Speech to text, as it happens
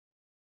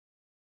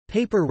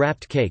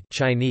Paper-wrapped cake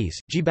Chinese,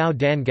 Jibao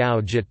Dan Gao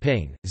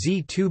Jitping,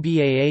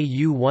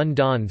 Z2Baau 1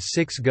 Dan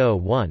 6 Go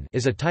 1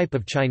 is a type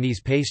of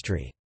Chinese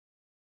pastry.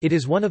 It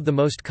is one of the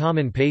most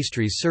common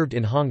pastries served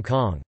in Hong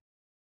Kong.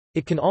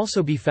 It can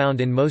also be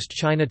found in most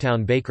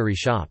Chinatown bakery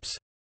shops.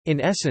 In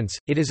essence,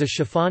 it is a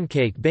chiffon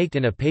cake baked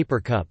in a paper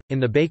cup.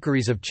 In the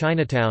bakeries of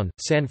Chinatown,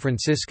 San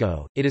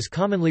Francisco, it is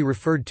commonly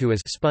referred to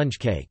as sponge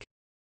cake.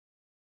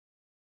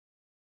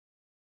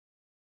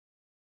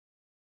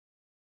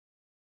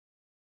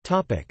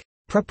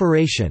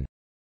 Preparation.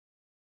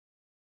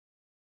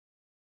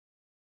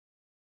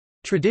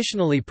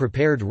 Traditionally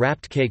prepared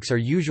wrapped cakes are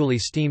usually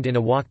steamed in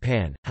a wok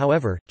pan,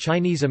 however,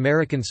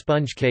 Chinese-American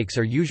sponge cakes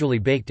are usually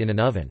baked in an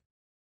oven.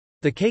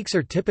 The cakes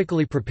are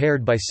typically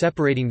prepared by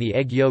separating the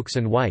egg yolks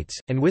and whites,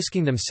 and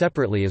whisking them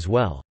separately as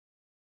well.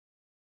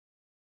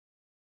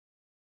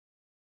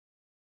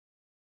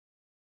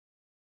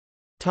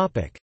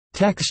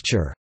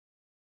 Texture.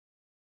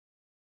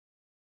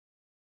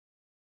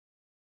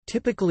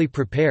 Typically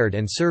prepared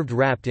and served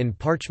wrapped in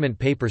parchment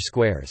paper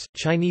squares,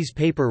 Chinese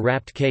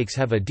paper-wrapped cakes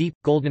have a deep,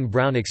 golden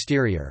brown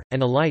exterior,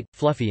 and a light,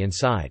 fluffy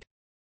inside.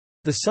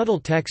 The subtle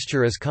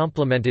texture is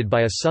complemented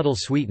by a subtle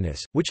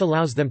sweetness, which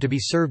allows them to be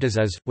served as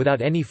is,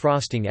 without any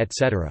frosting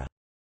etc.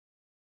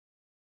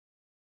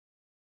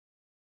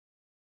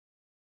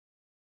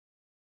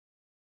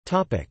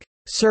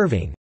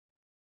 Serving.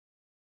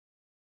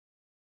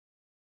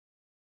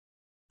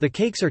 The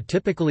cakes are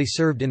typically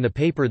served in the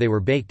paper they were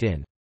baked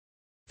in.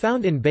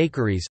 Found in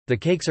bakeries, the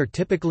cakes are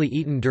typically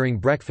eaten during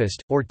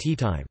breakfast, or tea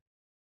time.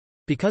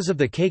 Because of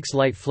the cake's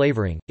light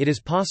flavoring, it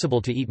is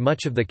possible to eat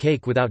much of the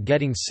cake without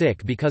getting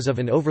sick because of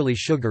an overly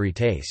sugary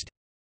taste.